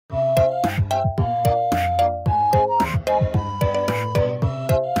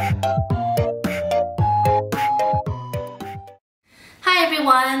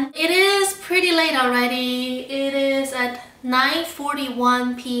everyone. It is pretty late already. It is at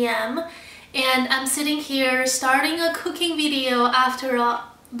 9:41 p.m. and I'm sitting here starting a cooking video after a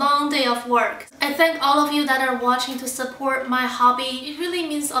long day of work. I thank all of you that are watching to support my hobby. It really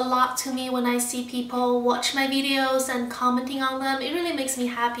means a lot to me when I see people watch my videos and commenting on them. It really makes me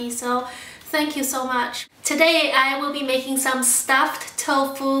happy, so thank you so much. Today I will be making some stuffed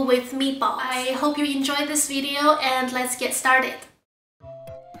tofu with meatballs. I hope you enjoyed this video and let's get started.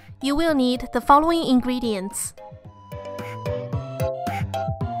 You will need the following ingredients.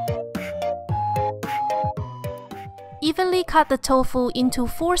 Evenly cut the tofu into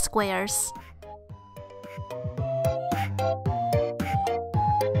 4 squares.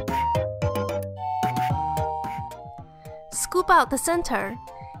 Scoop out the center.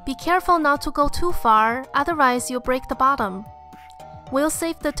 Be careful not to go too far, otherwise you'll break the bottom. We'll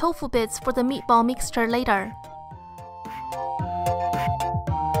save the tofu bits for the meatball mixture later.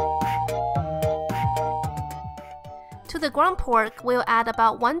 To the ground pork, we'll add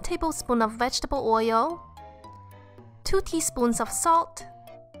about 1 tablespoon of vegetable oil, 2 teaspoons of salt,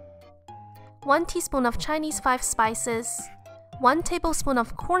 1 teaspoon of Chinese 5 spices, 1 tablespoon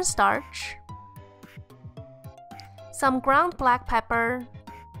of cornstarch, some ground black pepper.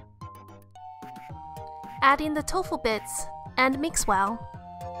 Add in the tofu bits and mix well.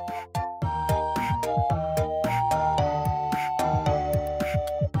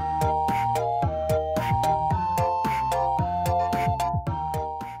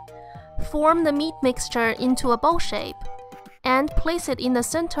 Form the meat mixture into a bowl shape and place it in the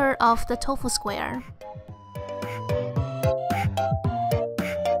center of the tofu square.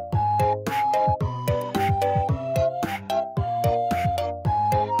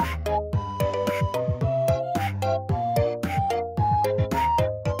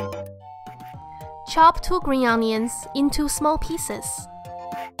 Chop 2 green onions into small pieces.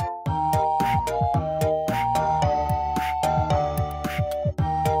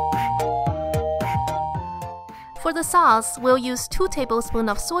 For the sauce, we'll use 2 tablespoons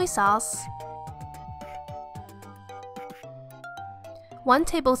of soy sauce, 1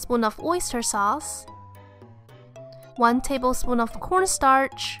 tablespoon of oyster sauce, 1 tablespoon of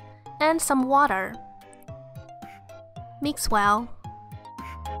cornstarch, and some water. Mix well.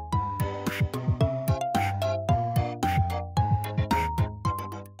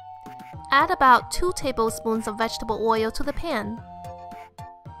 Add about 2 tablespoons of vegetable oil to the pan.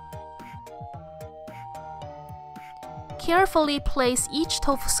 Carefully place each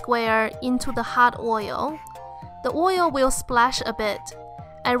tofu square into the hot oil. The oil will splash a bit.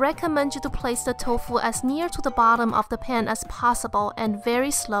 I recommend you to place the tofu as near to the bottom of the pan as possible and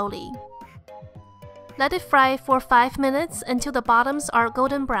very slowly. Let it fry for 5 minutes until the bottoms are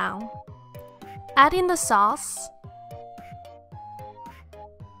golden brown. Add in the sauce,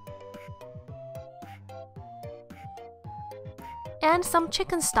 and some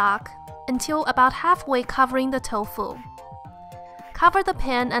chicken stock until about halfway covering the tofu. Cover the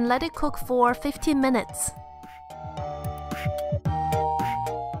pan and let it cook for 15 minutes.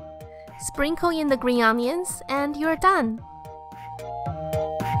 Sprinkle in the green onions and you're done.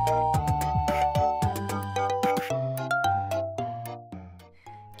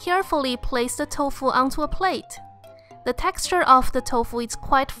 Carefully place the tofu onto a plate. The texture of the tofu is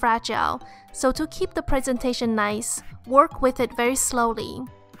quite fragile, so to keep the presentation nice, work with it very slowly.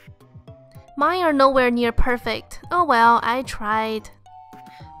 Mine are nowhere near perfect. Oh well, I tried.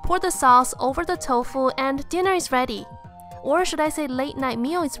 Pour the sauce over the tofu and dinner is ready. Or should I say late night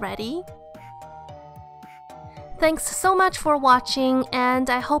meal is ready? Thanks so much for watching and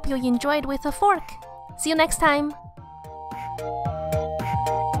I hope you enjoyed with a fork. See you next time!